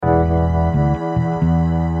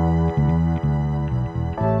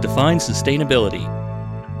define sustainability.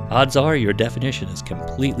 Odds are your definition is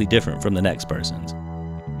completely different from the next person's.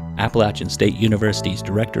 Appalachian State University's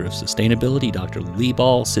Director of Sustainability, Dr. Lee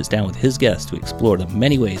Ball, sits down with his guests to explore the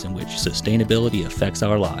many ways in which sustainability affects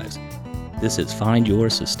our lives. This is Find Your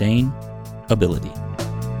Sustainability.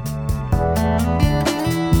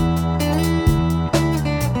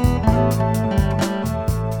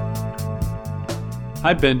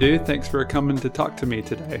 Hi, Bindu. Thanks for coming to talk to me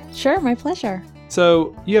today. Sure, my pleasure.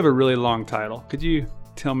 So you have a really long title. Could you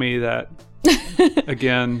tell me that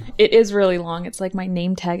again? It is really long. It's like my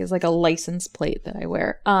name tag is like a license plate that I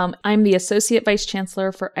wear. I'm the Associate Vice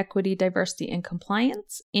Chancellor for Equity, Diversity, and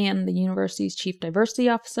Compliance, and the university's Chief Diversity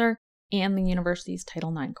Officer, and the university's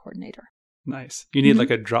Title IX Coordinator. Nice. You need like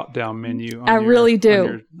a drop-down menu. I really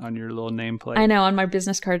do. On your little nameplate. I know. On my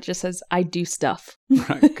business card, it just says, I do stuff.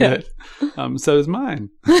 Right, good. So is mine.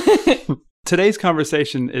 Today's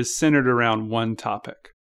conversation is centered around one topic,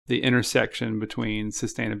 the intersection between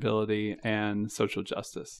sustainability and social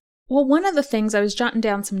justice. Well, one of the things, I was jotting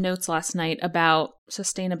down some notes last night about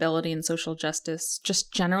sustainability and social justice,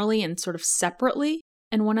 just generally and sort of separately.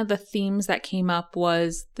 And one of the themes that came up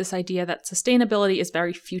was this idea that sustainability is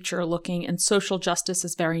very future looking and social justice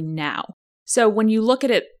is very now. So when you look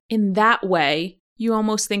at it in that way, you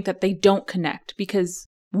almost think that they don't connect, because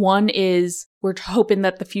one is we're hoping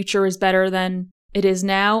that the future is better than it is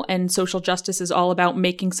now, and social justice is all about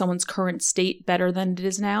making someone's current state better than it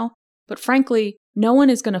is now. But frankly, no one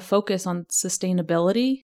is going to focus on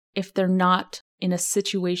sustainability if they're not in a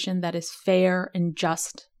situation that is fair and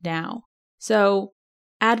just now. So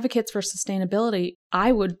advocates for sustainability,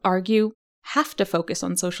 I would argue, have to focus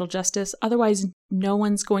on social justice. Otherwise, no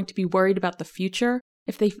one's going to be worried about the future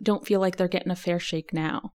if they don't feel like they're getting a fair shake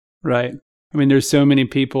now. Right. I mean, there's so many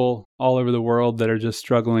people all over the world that are just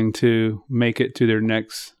struggling to make it to their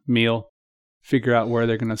next meal, figure out where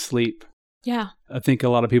they're going to sleep. Yeah. I think a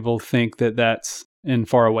lot of people think that that's in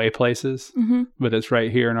faraway places, but it's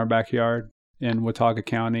right here in our backyard in Watauga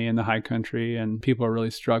County in the high country, and people are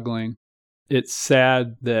really struggling. It's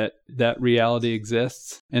sad that that reality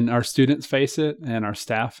exists, and our students face it and our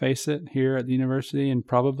staff face it here at the university, and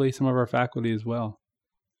probably some of our faculty as well.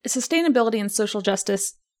 Sustainability and social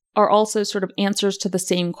justice are also sort of answers to the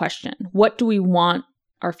same question. What do we want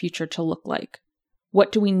our future to look like?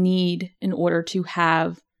 What do we need in order to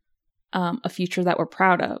have a future that we're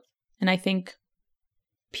proud of? And I think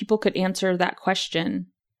people could answer that question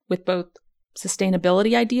with both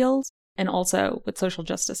sustainability ideals and also with social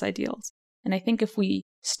justice ideals. And I think if we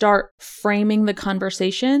start framing the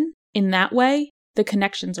conversation in that way, the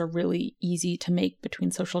connections are really easy to make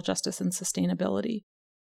between social justice and sustainability.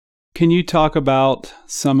 Can you talk about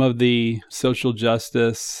some of the social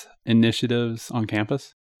justice initiatives on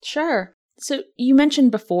campus? Sure. So you mentioned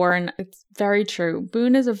before, and it's very true,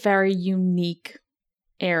 Boone is a very unique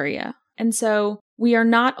area. And so we are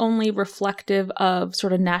not only reflective of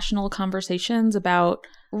sort of national conversations about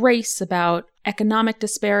race, about economic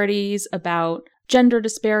disparities, about gender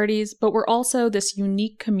disparities, but we're also this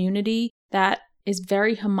unique community that is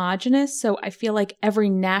very homogenous. So I feel like every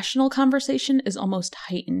national conversation is almost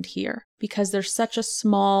heightened here because there's such a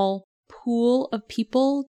small pool of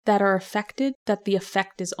people that are affected that the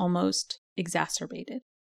effect is almost exacerbated.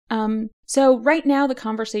 So right now, the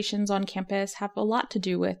conversations on campus have a lot to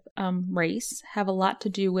do with race, have a lot to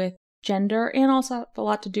do with gender, and also have a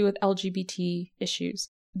lot to do with LGBT issues.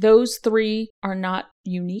 Those three are not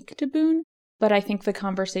unique to Boone, but I think the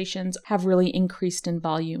conversations have really increased in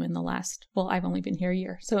volume in the last, well, I've only been here a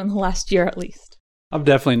year, so in the last year at least. I've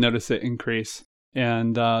definitely noticed it increase.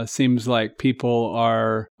 And seems like people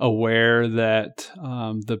are aware that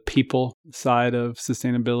the people side of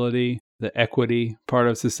sustainability, the equity part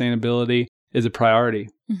of sustainability is a priority.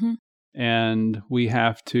 And we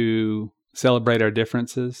have to celebrate our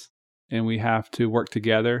differences, and we have to work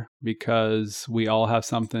together because we all have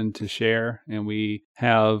something to share, and we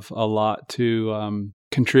have a lot to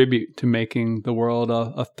contribute to making the world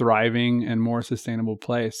a thriving and more sustainable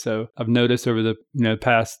place. So I've noticed over the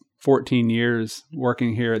past 14 years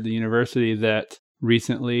working here at the university that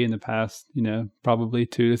recently in the past, probably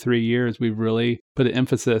 2 to 3 years, we've really put an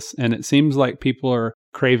emphasis, and it seems like people are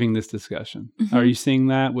craving this discussion. Are you seeing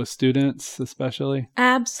that with students especially?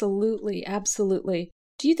 Absolutely. Absolutely.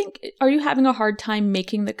 Are you having a hard time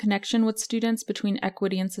making the connection with students between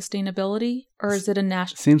equity and sustainability, or is it a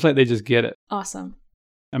national? Seems like they just get it. Awesome.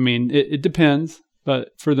 I mean, it depends, but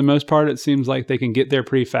for the most part, it seems like they can get there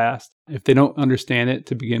pretty fast. If they don't understand it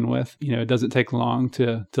to begin with, it doesn't take long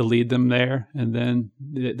to lead them there, and then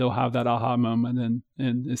they'll have that aha moment,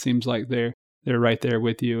 and it seems like they're right there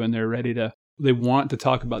with you, and they're ready to they want to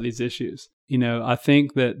talk about these issues. I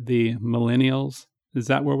think that the millennials, is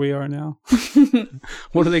that where we are now?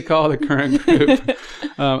 What do they call the current group?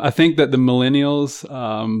 I think that the millennials,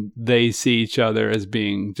 they see each other as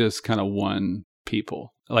being just kind of one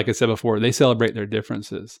people. Like I said before, they celebrate their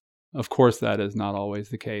differences. Of course, that is not always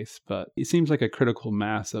the case, but it seems like a critical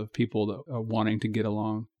mass of people that are wanting to get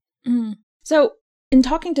along. So in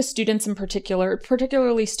talking to students in particular,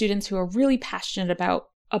 particularly students who are really passionate about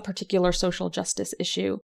a particular social justice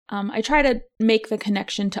issue, I try to make the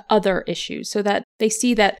connection to other issues so that they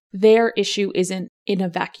see that their issue isn't in a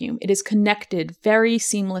vacuum. It is connected very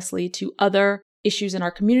seamlessly to other issues in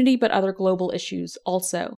our community, but other global issues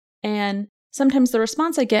also. And sometimes the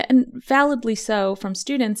response I get, and validly so, from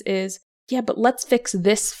students is, yeah, but let's fix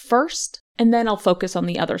this first, and then I'll focus on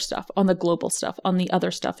the other stuff, on the global stuff, on the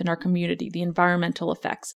other stuff in our community, the environmental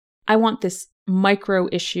effects. I want this micro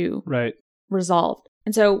issue resolved.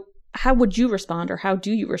 And so how would you respond, or how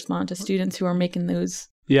do you respond to students who are making those?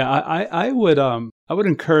 Yeah, I would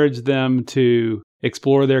encourage them to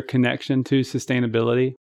explore their connection to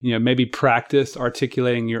sustainability. Maybe practice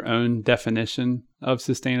articulating your own definition of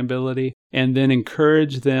sustainability, and then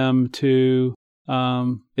encourage them to,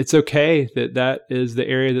 it's okay that is the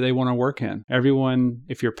area that they want to work in. Everyone,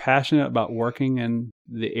 if you're passionate about working in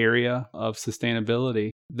the area of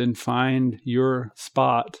sustainability, then find your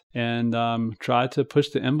spot and try to push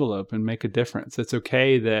the envelope and make a difference. It's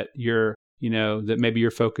okay that that maybe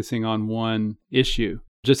you're focusing on one issue,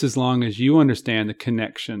 just as long as you understand the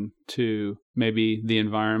connection to maybe the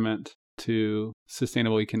environment, to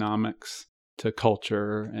sustainable economics, to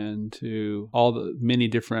culture, and to all the many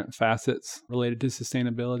different facets related to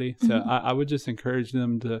sustainability. So I would just encourage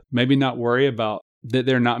them to maybe not worry about that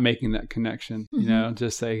they're not making that connection.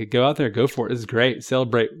 Just say, go out there, go for it. This is great.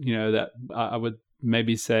 Celebrate, that. I would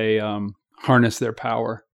maybe say harness their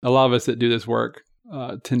power. A lot of us that do this work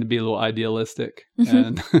tend to be a little idealistic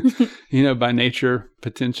and, by nature,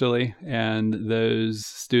 potentially. And those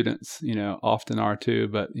students, often are too,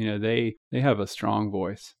 but, they have a strong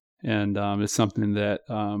voice. And it's something that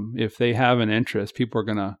if they have an interest, people are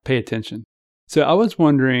going to pay attention. So I was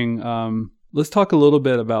wondering, let's talk a little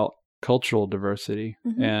bit about cultural diversity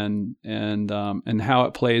and how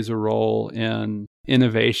it plays a role in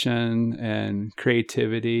innovation and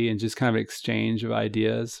creativity and just kind of exchange of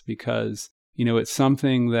ideas, because it's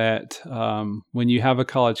something that when you have a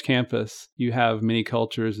college campus, you have many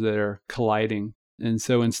cultures that are colliding. And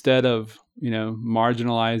so instead of,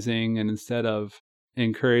 marginalizing and instead of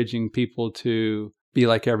encouraging people to be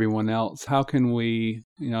like everyone else, how can we,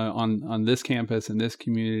 on this campus and this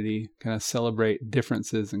community, kind of celebrate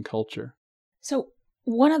differences in culture? So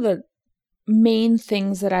one of the main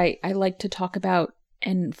things that I like to talk about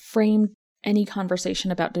and frame any conversation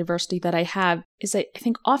about diversity that I have is I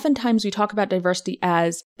think oftentimes we talk about diversity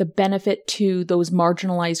as the benefit to those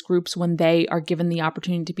marginalized groups when they are given the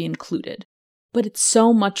opportunity to be included. But it's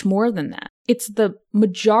so much more than that. It's the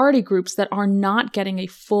majority groups that are not getting a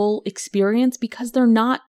full experience because they're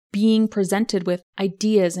not being presented with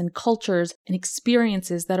ideas and cultures and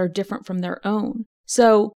experiences that are different from their own.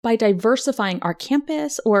 So by diversifying our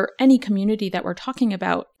campus or any community that we're talking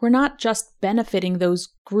about, we're not just benefiting those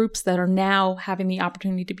groups that are now having the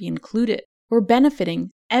opportunity to be included. We're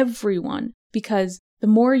benefiting everyone, because the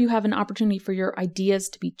more you have an opportunity for your ideas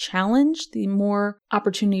to be challenged, the more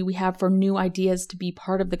opportunity we have for new ideas to be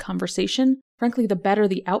part of the conversation. Frankly, the better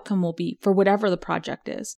the outcome will be for whatever the project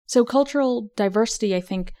is. So cultural diversity, I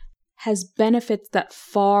think, has benefits that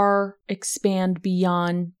far expand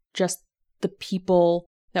beyond just the people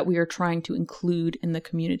that we are trying to include in the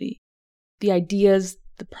community. The ideas,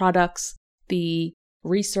 the products, the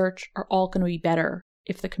research are all going to be better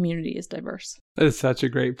if the community is diverse. That is such a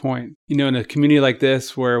great point. In a community like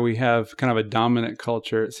this where we have kind of a dominant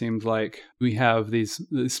culture, it seems like we have these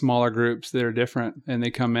smaller groups that are different and they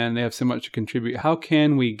come in, they have so much to contribute. How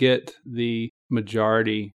can we get the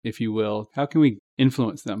majority, if you will? How can we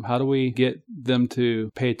influence them? How do we get them to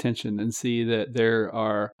pay attention and see that there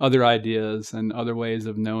are other ideas and other ways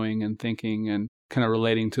of knowing and thinking and kind of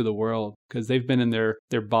relating to the world? Because they've been in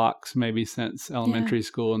their box maybe since elementary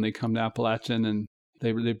school, and they come to Appalachian and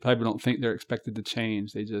they probably don't think they're expected to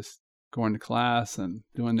change. They just go into class and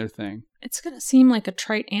doing their thing. It's going to seem like a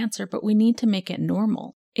trite answer, but we need to make it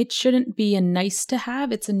normal. It shouldn't be a nice to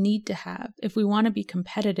have, it's a need to have. If we want to be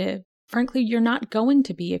competitive, frankly, you're not going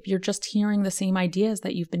to be if you're just hearing the same ideas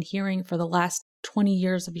that you've been hearing for the last 20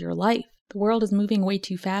 years of your life. The world is moving way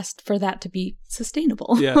too fast for that to be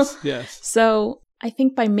sustainable. Yes. So I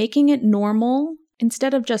think by making it normal,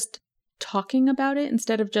 instead of just talking about it,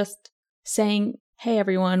 instead of just saying, hey,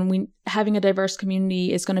 everyone, having a diverse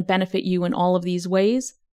community is going to benefit you in all of these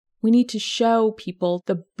ways. We need to show people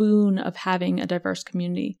the boon of having a diverse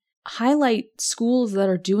community. Highlight schools that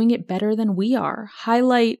are doing it better than we are.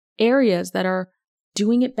 Highlight areas that are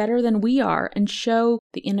doing it better than we are, and show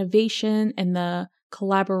the innovation and the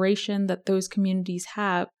collaboration that those communities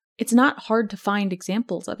have. It's not hard to find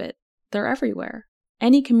examples of it. They're everywhere.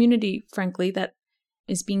 Any community, frankly, that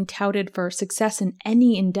is being touted for success in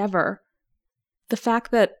any endeavor, the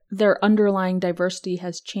fact that their underlying diversity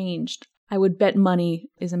has changed, I would bet money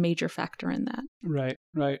is a major factor in that. Right,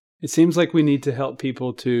 right. It seems like we need to help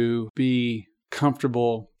people to be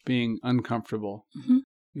comfortable being uncomfortable. Mm-hmm.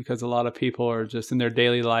 Because a lot of people are just in their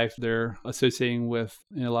daily life, they're associating with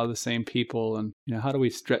a lot of the same people. And, how do we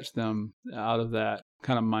stretch them out of that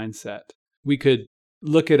kind of mindset? We could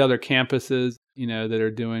look at other campuses, that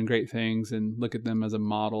are doing great things and look at them as a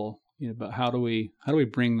model, but how do we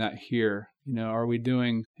bring that here? Are we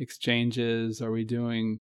doing exchanges? Are we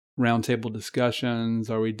doing roundtable discussions?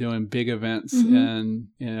 Are we doing big events in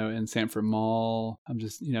Sanford Mall? I'm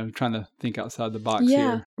just, trying to think outside the box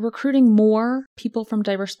here. Recruiting more people from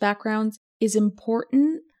diverse backgrounds is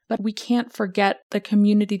important, but we can't forget the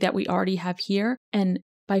community that we already have here. And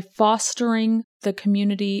by fostering the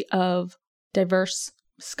community of diverse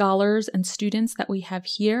scholars and students that we have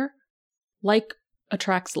here, like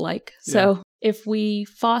attracts like. Yeah. So if we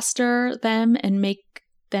foster them and make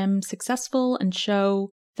them successful and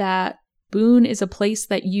show that Boone is a place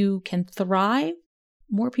that you can thrive,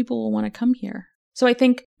 more people will want to come here. So I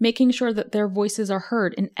think making sure that their voices are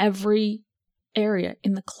heard in every area,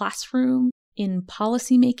 in the classroom, in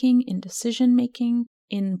policymaking, in decision-making,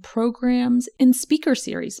 in programs, in speaker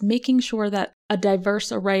series, making sure that a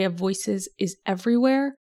diverse array of voices is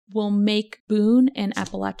everywhere will make Boone and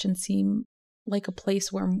Appalachian seem like a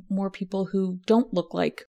place where more people who don't look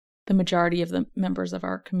like the majority of the members of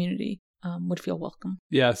our community would feel welcome.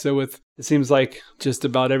 Yeah, so it seems like just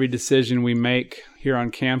about every decision we make here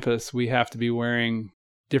on campus, we have to be wearing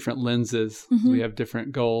different lenses. Mm-hmm. We have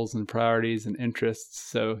different goals and priorities and interests.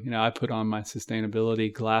 So, I put on my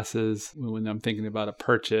sustainability glasses when I'm thinking about a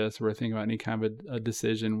purchase or thinking about any kind of a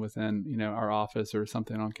decision within, our office or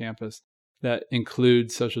something on campus that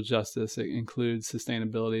includes social justice, it includes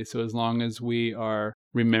sustainability. So as long as we are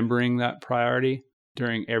remembering that priority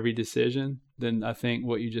during every decision, then I think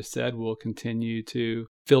what you just said will continue to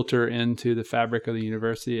filter into the fabric of the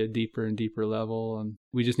university at a deeper and deeper level. And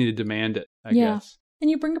we just need to demand it, I guess. And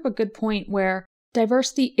you bring up a good point where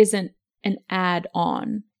diversity isn't an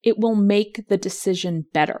add-on. It will make the decision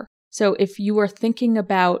better. So if you are thinking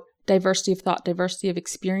about diversity of thought, diversity of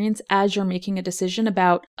experience as you're making a decision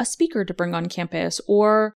about a speaker to bring on campus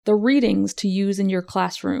or the readings to use in your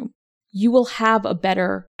classroom, you will have a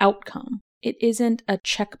better outcome. It isn't a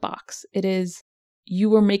checkbox. It is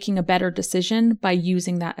you are making a better decision by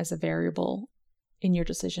using that as a variable in your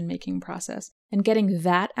decision-making process. And getting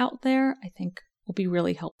that out there, I think, will be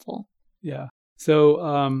really helpful. Yeah.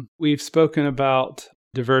 So we've spoken about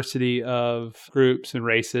diversity of groups and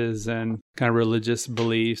races and kind of religious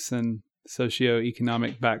beliefs and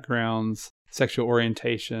socioeconomic backgrounds, sexual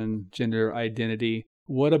orientation, gender identity.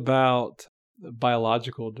 What about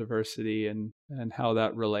biological diversity and how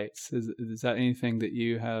that relates? Is that anything that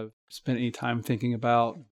you have spent any time thinking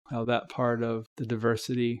about, how that part of the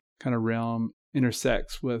diversity kind of realm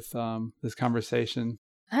intersects with this conversation?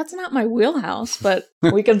 That's not my wheelhouse, but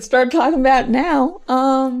we can start talking about it now.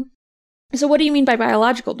 So what do you mean by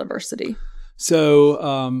biological diversity?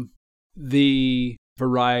 So the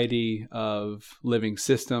variety of living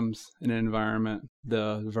systems in an environment,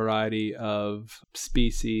 the variety of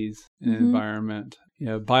species in an environment.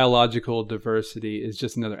 Biological diversity is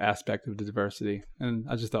just another aspect of the diversity. And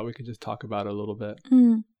I just thought we could just talk about it a little bit.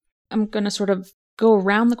 I'm going to sort of go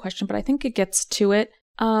around the question, but I think it gets to it.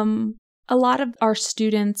 A lot of our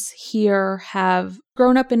students here have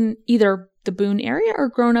grown up in either the Boone area or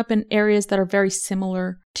grown up in areas that are very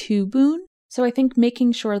similar to Boone. So I think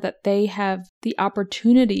making sure that they have the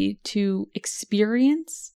opportunity to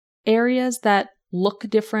experience areas that look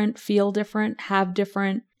different, feel different, have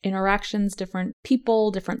different interactions, different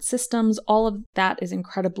people, different systems, all of that is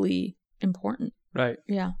incredibly important. Right.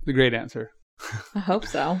 Yeah. The great answer. I hope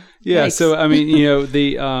so. Yeah. Thanks. So, I mean,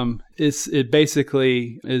 it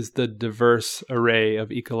basically is the diverse array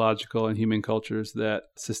of ecological and human cultures that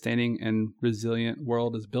sustaining and resilient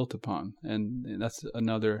world is built upon. And that's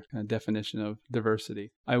another kind of definition of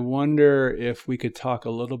diversity. I wonder if we could talk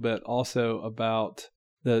a little bit also about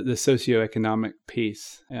the socioeconomic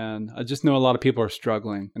piece. And I just know a lot of people are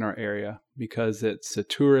struggling in our area because it's a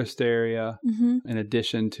tourist area in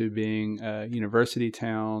addition to being a university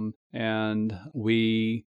town. And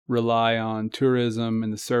we rely on tourism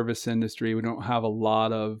and the service industry. We don't have a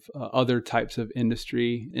lot of other types of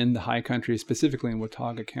industry in the high country, specifically in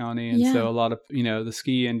Watauga County. And so a lot of, the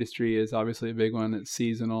ski industry is obviously a big one. It's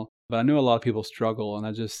seasonal. But I know a lot of people struggle,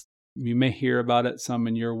 and you may hear about it some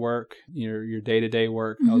in your work, your day-to-day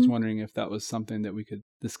work. I was wondering if that was something that we could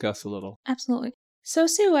discuss a little. Absolutely.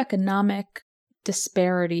 Socioeconomic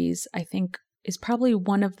disparities, I think, is probably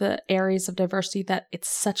one of the areas of diversity that it's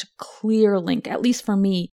such a clear link, at least for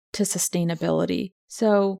me, to sustainability.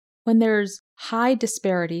 So when there's high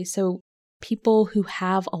disparity, so people who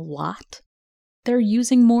have a lot, they're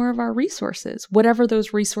using more of our resources, whatever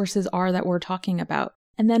those resources are that we're talking about.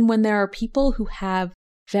 And then when there are people who have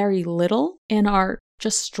very little and are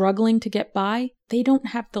just struggling to get by, they don't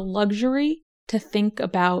have the luxury to think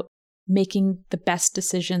about making the best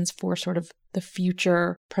decisions for sort of the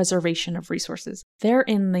future preservation of resources. They're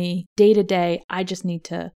in the day-to-day, I just need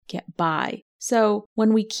to get by. So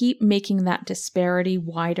when we keep making that disparity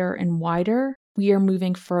wider and wider, we are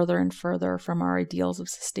moving further and further from our ideals of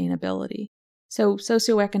sustainability. So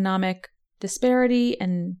socioeconomic disparity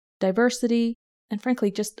and diversity, and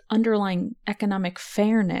frankly, just underlying economic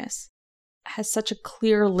fairness has such a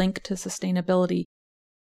clear link to sustainability.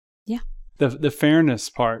 Yeah. The fairness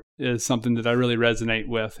part is something that I really resonate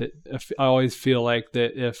with. I always feel like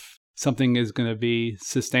that if something is going to be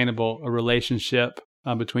sustainable, a relationship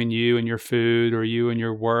between you and your food, or you and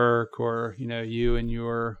your work, or you and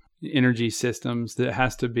your energy systems, that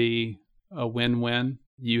has to be a win-win.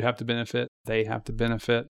 You have to benefit, they have to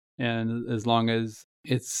benefit. And as long as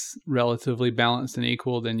it's relatively balanced and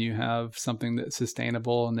equal, then you have something that's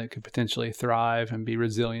sustainable and that could potentially thrive and be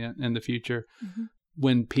resilient in the future.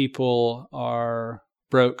 When people are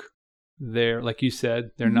broke, they're, like you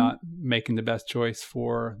said, they're not making the best choice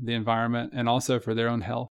for the environment and also for their own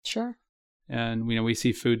health. Sure. And we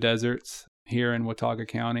see food deserts here in Watauga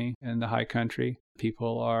County and the high country.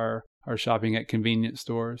 People are shopping at convenience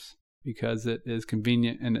stores because it is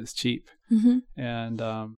convenient and it's cheap. And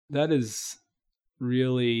that is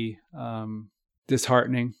really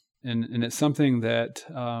disheartening. And it's something that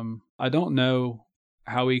I don't know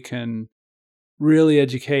how we can really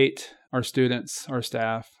educate our students, our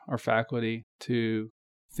staff, our faculty to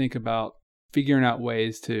think about figuring out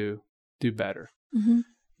ways to do better.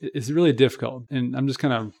 It's really difficult. And I'm just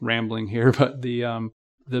kind of rambling here, but the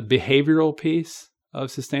behavioral piece of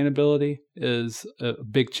sustainability is a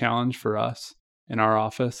big challenge for us in our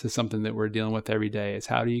office. It's something that we're dealing with every day. Is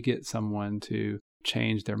how do you get someone to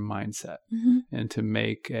change their mindset and to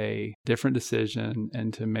make a different decision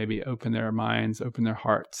and to maybe open their minds, open their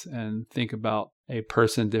hearts, and think about a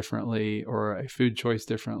person differently, or a food choice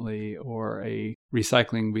differently, or a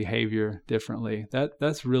recycling behavior differently.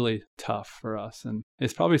 That's really tough for us. And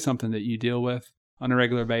it's probably something that you deal with on a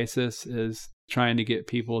regular basis, is trying to get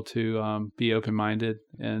people to be open-minded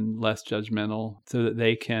and less judgmental so that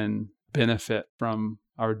they can benefit from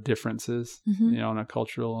our differences, on a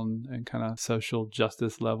cultural and kind of social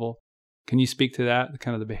justice level. Can you speak to that,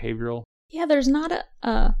 kind of the behavioral? Yeah, there's not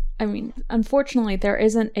unfortunately, there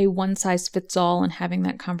isn't a one-size-fits-all in having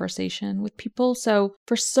that conversation with people. So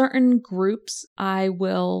for certain groups, I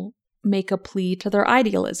will make a plea to their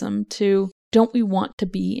idealism to, don't we want to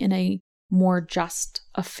be in a more just,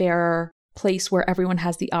 a fairer place where everyone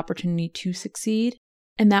has the opportunity to succeed?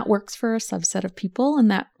 And that works for a subset of people,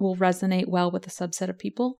 and that will resonate well with a subset of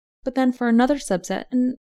people. But then for another subset,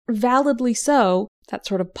 and validly so, that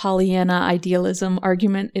sort of Pollyanna idealism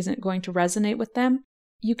argument isn't going to resonate with them.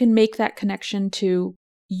 You can make that connection to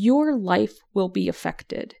your life will be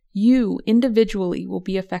affected. You individually will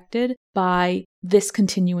be affected by this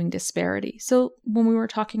continuing disparity. So when we were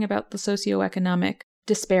talking about the socioeconomic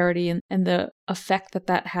disparity and the effect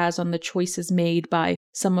that has on the choices made by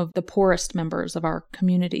some of the poorest members of our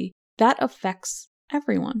community, that affects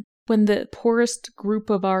everyone. When the poorest group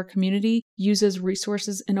of our community uses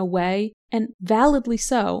resources in a way, and validly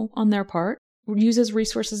so on their part, uses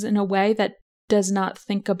resources in a way that does not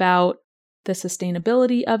think about the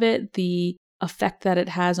sustainability of it, the effect that it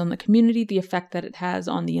has on the community, the effect that it has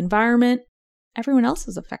on the environment, everyone else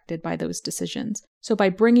is affected by those decisions. So by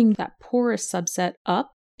bringing that poorest subset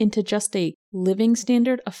up into just a living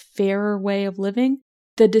standard, a fairer way of living,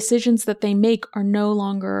 the decisions that they make are no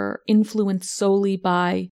longer influenced solely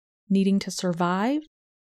by needing to survive,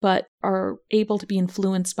 but are able to be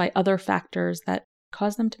influenced by other factors that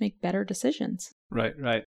cause them to make better decisions.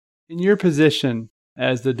 Right. In your position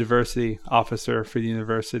as the diversity officer for the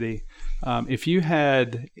university, if you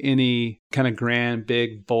had any kind of grand,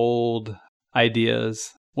 big, bold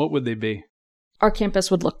ideas, what would they be? Our campus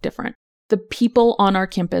would look different. The people on our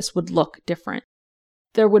campus would look different.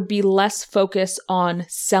 There would be less focus on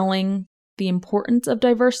selling the importance of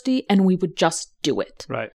diversity, and we would just do it.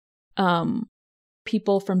 Right.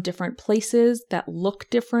 People from different places that look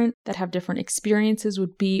different, that have different experiences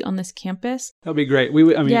would be on this campus. That'd be great.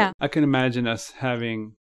 I can imagine us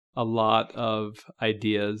having a lot of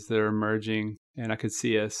ideas that are emerging, and I could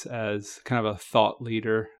see us as kind of a thought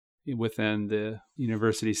leader within the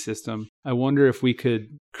university system. I wonder if we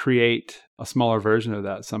could create a smaller version of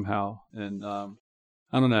that somehow, and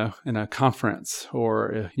I don't know, in a conference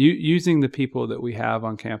or using the people that we have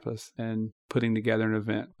on campus and putting together an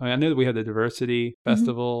event. I know that we have the diversity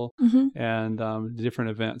festival and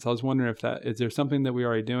different events. I was wondering is there something that we're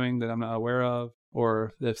already doing that I'm not aware of,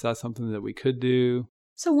 or if that's something that we could do?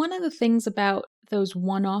 So one of the things about those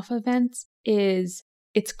one-off events is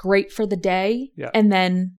it's great for the day, and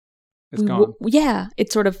then it's gone.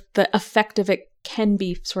 It's sort of the effect of it can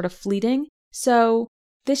be sort of fleeting. So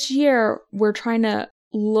this year we're trying to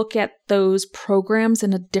look at those programs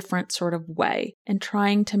in a different sort of way and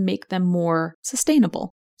trying to make them more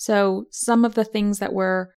sustainable. So some of the things that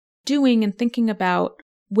we're doing and thinking about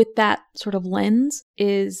with that sort of lens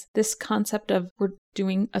is this concept of we're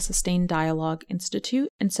doing a Sustained Dialogue Institute.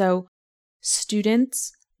 And so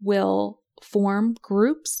students will form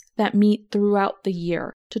groups that meet throughout the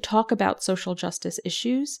year to talk about social justice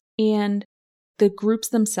issues. And the groups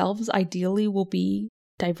themselves ideally will be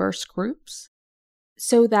diverse groups,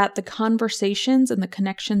 so that the conversations and the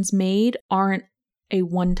connections made aren't a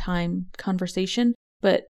one-time conversation,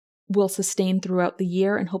 but will sustain throughout the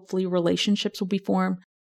year, and hopefully relationships will be formed,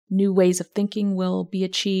 new ways of thinking will be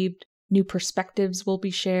achieved, new perspectives will be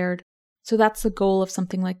shared. So that's the goal of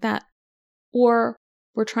something like that. Or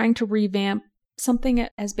we're trying to revamp something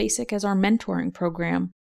as basic as our mentoring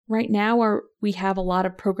program. Right now, we have a lot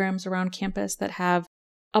of programs around campus that have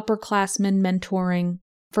upperclassmen mentoring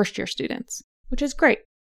first-year students, which is great.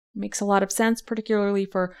 It makes a lot of sense, particularly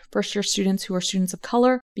for first-year students who are students of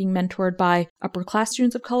color, being mentored by upper-class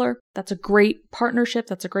students of color. That's a great partnership.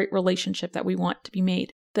 That's a great relationship that we want to be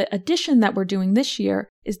made. The addition that we're doing this year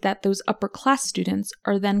is that those upper-class students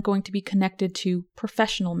are then going to be connected to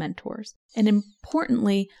professional mentors. And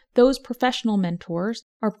importantly, those professional mentors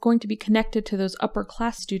are going to be connected to those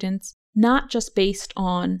upper-class students, not just based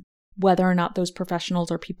on whether or not those professionals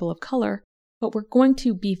are people of color, but we're going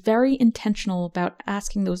to be very intentional about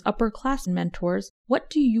asking those upper-class mentors, what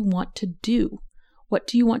do you want to do? What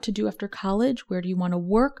do you want to do after college? Where do you want to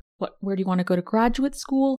work? Where do you want to go to graduate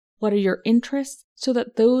school? What are your interests? So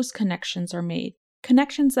that those connections are made.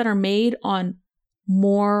 Connections that are made on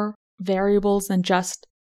more variables than just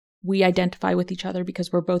we identify with each other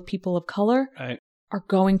because we're both people of color. Right. Are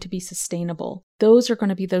going to be sustainable. Those are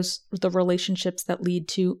going to be the relationships that lead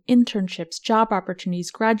to internships, job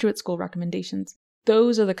opportunities, graduate school recommendations.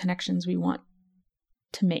 Those are the connections we want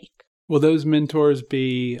to make. Will those mentors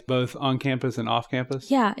be both on campus and off campus?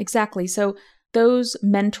 Yeah, exactly. So those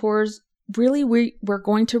mentors, really, we're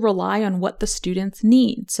going to rely on what the students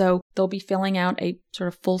need. So they'll be filling out a sort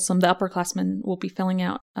of fulsome, the upperclassmen will be filling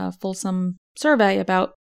out a fulsome survey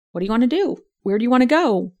about what do you want to do? Where do you want to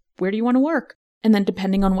go? Where do you want to work? And then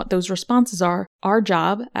depending on what those responses are, our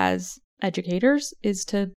job as educators is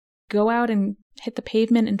to go out and hit the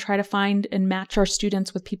pavement and try to find and match our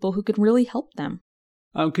students with people who could really help them.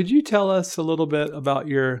 Could you tell us a little bit about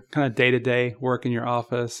your kind of day-to-day work in your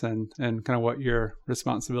office and kind of what your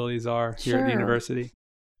responsibilities are here at the university?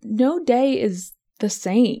 No day is the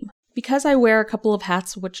same. Because I wear a couple of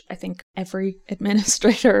hats, which I think every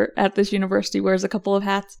administrator at this university wears a couple of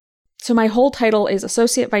hats. So my whole title is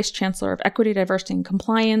Associate Vice Chancellor of Equity, Diversity, and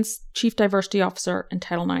Compliance, Chief Diversity Officer, and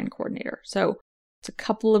Title IX Coordinator. So it's a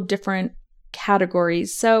couple of different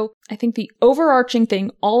categories. So I think the overarching thing,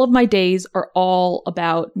 all of my days are all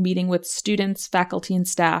about meeting with students, faculty, and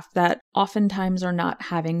staff that oftentimes are not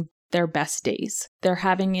having their best days. They're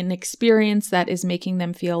having an experience that is making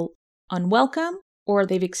them feel unwelcome, or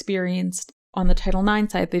they've experienced, on the Title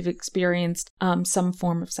IX side, they've experienced some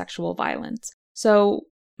form of sexual violence. So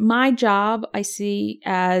my job I see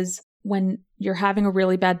as when you're having a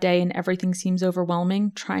really bad day and everything seems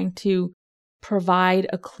overwhelming, trying to provide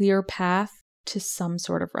a clear path to some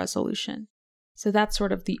sort of resolution. So that's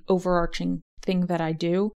sort of the overarching thing that I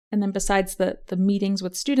do. And then besides the meetings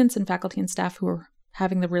with students and faculty and staff who are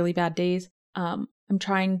having the really bad days, I'm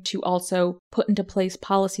trying to also put into place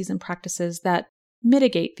policies and practices that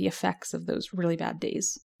mitigate the effects of those really bad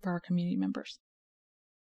days for our community members.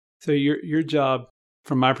 So your job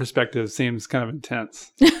from my perspective, seems kind of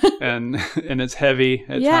intense and it's heavy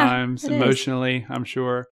at times, emotionally, I'm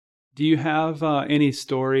sure. Do you have any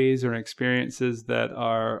stories or experiences that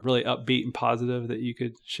are really upbeat and positive that you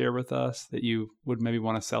could share with us that you would maybe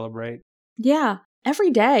want to celebrate? Yeah,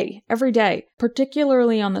 every day,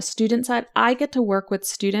 particularly on the student side. I get to work with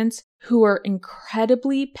students who are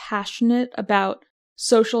incredibly passionate about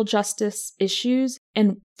social justice issues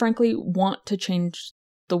and frankly want to change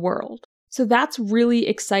the world. So that's really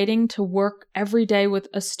exciting to work every day with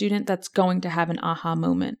a student that's going to have an aha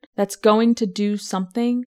moment, that's going to do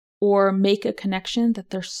something or make a connection that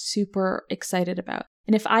they're super excited about.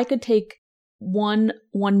 And if I could take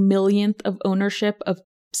 1/1,000,000th of ownership of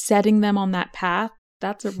setting them on that path,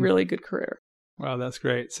 that's a really good career. Wow, that's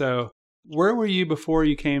great. So where were you before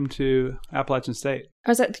you came to Appalachian State?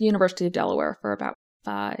 I was at the University of Delaware for about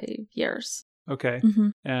 5 years. Okay.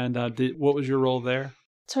 And what was your role there?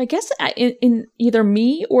 So I guess in either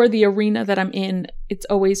me or the arena that I'm in, it's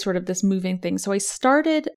always sort of this moving thing. So I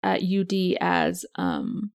started at UD as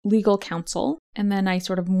legal counsel, and then I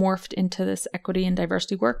sort of morphed into this equity and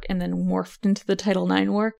diversity work, and then morphed into the Title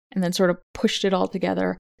IX work, and then sort of pushed it all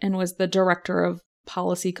together and was the director of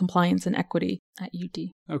policy, compliance, and equity at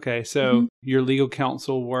UD. Okay, so your legal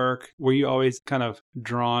counsel work, were you always kind of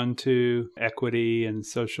drawn to equity and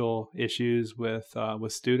social issues with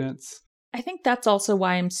students? I think that's also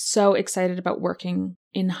why I'm so excited about working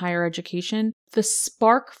in higher education. The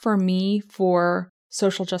spark for me for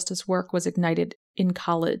social justice work was ignited in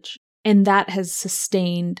college, and that has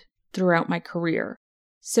sustained throughout my career.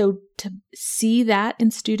 So to see that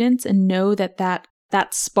in students and know that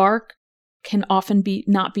spark can often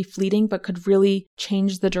not be fleeting, but could really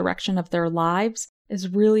change the direction of their lives is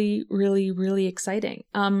really, really, really exciting.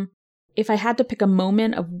 If I had to pick a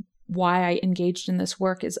moment of why I engaged in this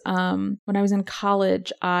work is when I was in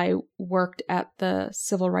college, I worked at the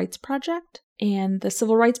Civil Rights Project, and the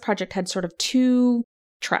Civil Rights Project had sort of 2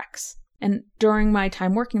 tracks. And during my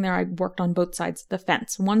time working there, I worked on both sides of the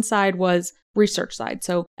fence. One side was research side.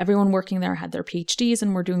 So everyone working there had their PhDs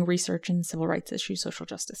and were doing research in civil rights issues, social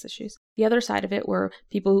justice issues. The other side of it were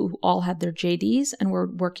people who all had their JDs and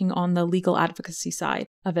were working on the legal advocacy side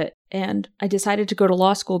of it. And I decided to go to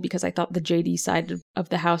law school because I thought the JD side of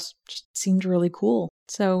the house just seemed really cool.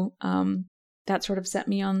 So that sort of set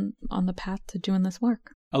me on the path to doing this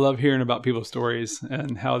work. I love hearing about people's stories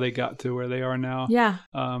and how they got to where they are now. Yeah.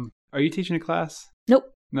 Are you teaching a class? Nope.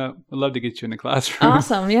 No, I'd love to get you in the classroom.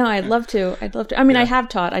 Awesome. Yeah, I'd love to. I mean, I have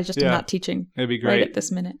taught. I just am not teaching. It'd be great right at this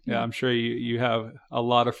minute. Yeah, I'm sure you have a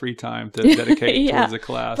lot of free time to dedicate towards a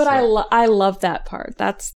class. But so. I love that part.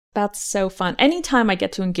 That's so fun. Anytime I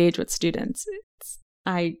get to engage with students,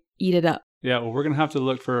 I eat it up. Yeah, well, we're going to have to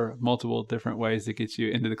look for multiple different ways to get you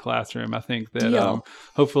into the classroom. I think that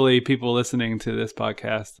hopefully people listening to this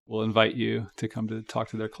podcast will invite you to come to talk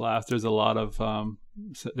to their class. There's a lot of,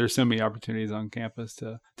 there's so many opportunities on campus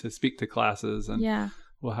to speak to classes, and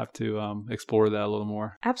we'll have to explore that a little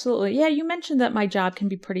more. Absolutely. Yeah, you mentioned that my job can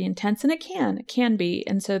be pretty intense, and it can be.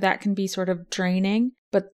 And so that can be sort of draining.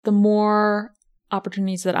 But the more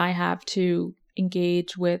opportunities that I have to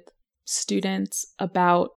engage with students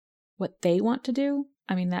about what they want to do,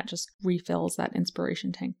 I mean, that just refills that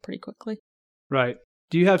inspiration tank pretty quickly. Right.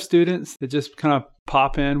 Do you have students that just kind of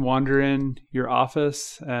pop in, wander in your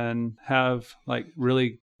office and have like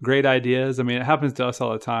really great ideas? I mean, it happens to us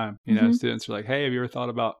all the time. You know, students are like, hey, have you ever thought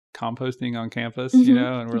about composting on campus? You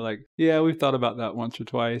know, and we're like, yeah, we've thought about that once or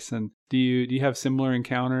twice. And do you have similar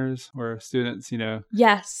encounters where students, you know?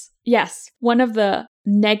 Yes. One of the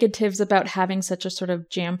negatives about having such a sort of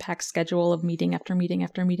jam-packed schedule of meeting after meeting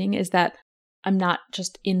after meeting is that I'm not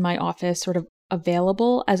just in my office sort of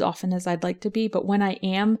available as often as I'd like to be. But when I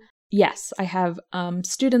am, yes, I have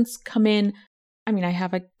students come in. I mean, I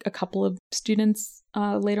have a couple of students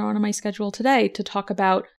later on in my schedule today to talk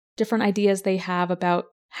about different ideas they have about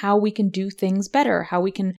how we can do things better, how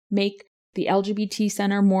we can make the LGBT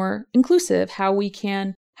Center more inclusive, how we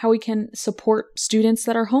can support students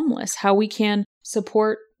that are homeless, how we can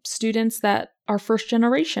support students that are first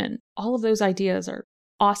generation. All of those ideas are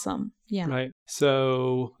awesome. Yeah. Right.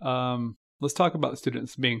 So let's talk about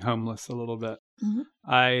students being homeless a little bit.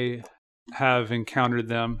 I have encountered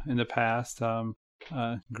them in the past,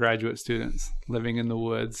 graduate students living in the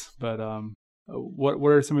woods. But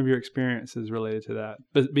what are some of your experiences related to that?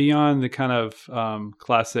 But beyond the kind of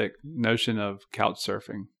classic notion of couch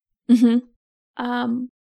surfing.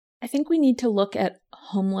 I think we need to look at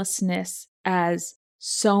homelessness as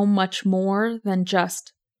so much more than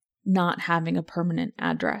just not having a permanent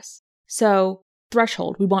address. So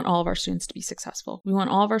threshold, we want all of our students to be successful. We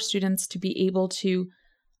want all of our students to be able to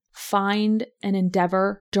find an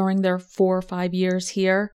endeavor during their 4 or 5 years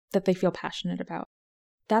here that they feel passionate about.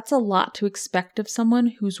 That's a lot to expect of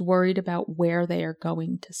someone who's worried about where they are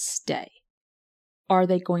going to stay. Are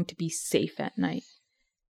they going to be safe at night?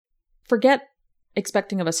 Forget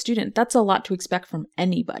expecting of a student. That's a lot to expect from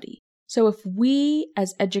anybody. So if we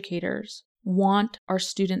as educators want our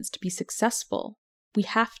students to be successful, we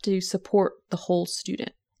have to support the whole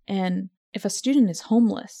student. And if a student is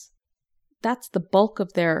homeless, that's the bulk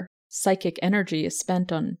of their psychic energy is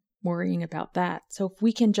spent on worrying about that. So if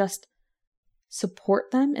we can just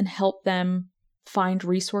support them and help them find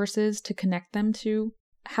resources to connect them to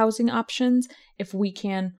housing options, if we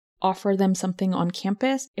can offer them something on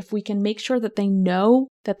campus, if we can make sure that they know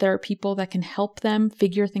that there are people that can help them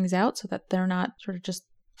figure things out so that they're not sort of just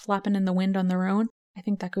flapping in the wind on their own, I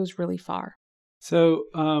think that goes really far. So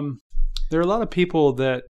there are a lot of people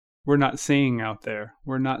that we're not seeing out there.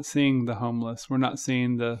 We're not seeing the homeless. We're not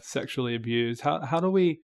seeing the sexually abused. How do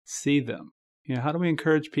we see them? How do we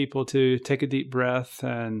encourage people to take a deep breath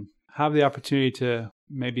and have the opportunity to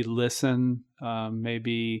maybe listen,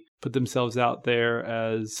 maybe put themselves out there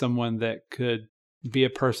as someone that could be a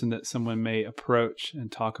person that someone may approach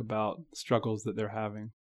and talk about struggles that they're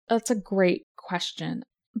having? That's a great question.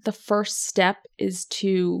 The first step is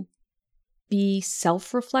to be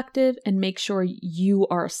self-reflective and make sure you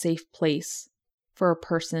are a safe place for a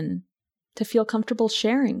person to feel comfortable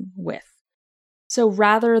sharing with. So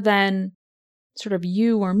rather than sort of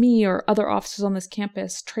you or me or other officers on this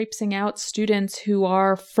campus traipsing out students who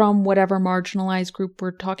are from whatever marginalized group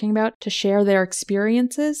we're talking about to share their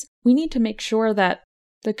experiences, we need to make sure that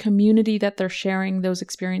the community that they're sharing those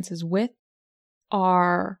experiences with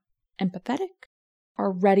are empathetic,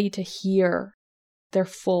 are ready to hear their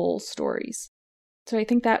full stories. So I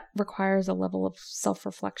think that requires a level of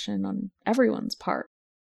self-reflection on everyone's part.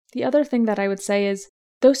 The other thing that I would say is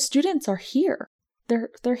those students are here.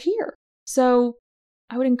 They're here. So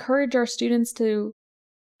I would encourage our students to,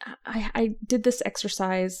 I did this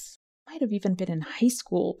exercise, might have even been in high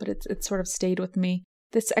school, but it sort of stayed with me.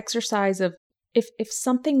 This exercise of if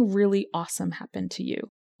something really awesome happened to you,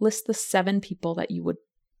 list the 7 people that you would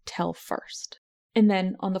tell first. And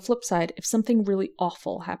then on the flip side, if something really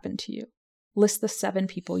awful happened to you, list the 7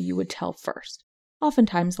 people you would tell first.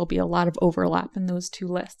 Oftentimes there'll be a lot of overlap in those 2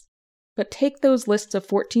 lists. But take those lists of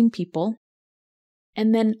 14 people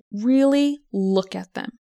and then really look at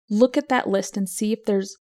them. Look at that list and see if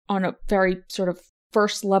there's, on a very sort of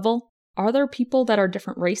first level, are there people that are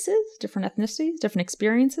different races, different ethnicities, different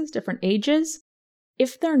experiences, different ages?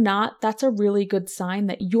 If they're not, that's a really good sign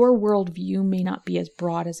that your worldview may not be as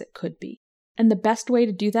broad as it could be. And the best way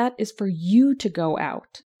to do that is for you to go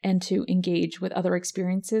out and to engage with other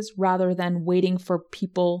experiences rather than waiting for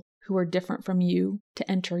people who are different from you to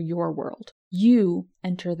enter your world. You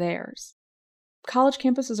enter theirs. College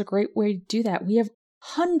campus is a great way to do that. We have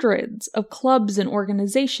hundreds of clubs and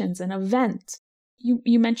organizations and events.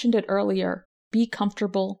 You mentioned it earlier. Be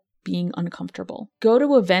comfortable being uncomfortable. Go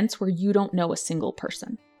to events where you don't know a single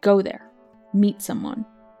person. Go there. Meet someone.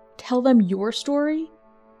 Tell them your story,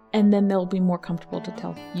 and then they'll be more comfortable to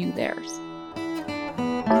tell you theirs.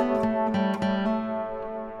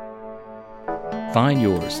 Find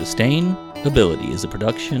Your Sustainability is a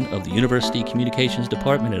production of the University Communications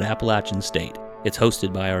Department at Appalachian State. It's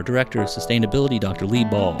hosted by our Director of Sustainability, Dr. Lee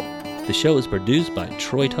Ball. The show is produced by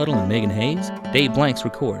Troy Tuttle and Megan Hayes. Dave Blanks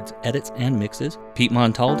records, edits, and mixes. Pete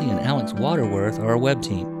Montaldi and Alex Waterworth are our web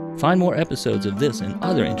team. Find more episodes of this and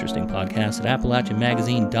other interesting podcasts at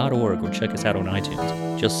AppalachianMagazine.org or check us out on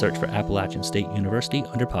iTunes. Just search for Appalachian State University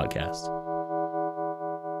under podcasts.